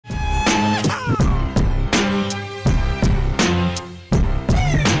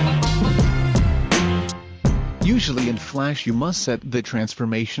Usually in Flash you must set the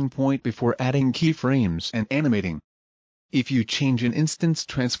transformation point before adding keyframes and animating. If you change an instance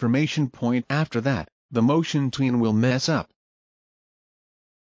transformation point after that, the motion tween will mess up.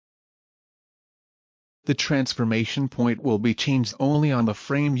 The transformation point will be changed only on the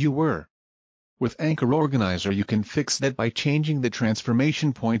frame you were. With Anchor Organizer you can fix that by changing the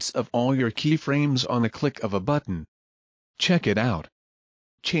transformation points of all your keyframes on a click of a button. Check it out.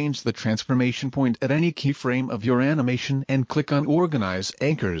 Change the transformation point at any keyframe of your animation and click on Organize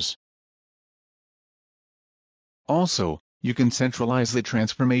Anchors. Also, you can centralize the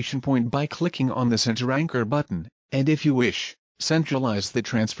transformation point by clicking on the Center Anchor button, and if you wish, centralize the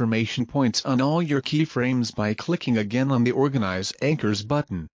transformation points on all your keyframes by clicking again on the Organize Anchors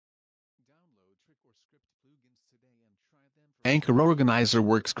button. Anchor Organizer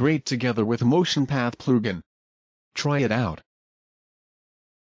works great together with Motion Path plugin. Try it out.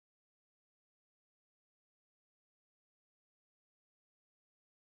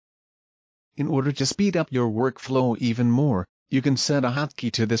 In order to speed up your workflow even more, you can set a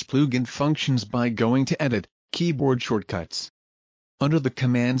hotkey to this plugin functions by going to Edit, Keyboard Shortcuts. Under the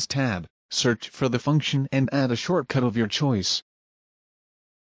Commands tab, search for the function and add a shortcut of your choice.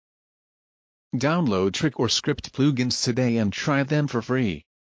 Download TrickOrScript plugins today and try them for free.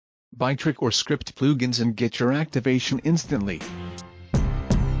 Buy TrickOrScript plugins and get your activation instantly.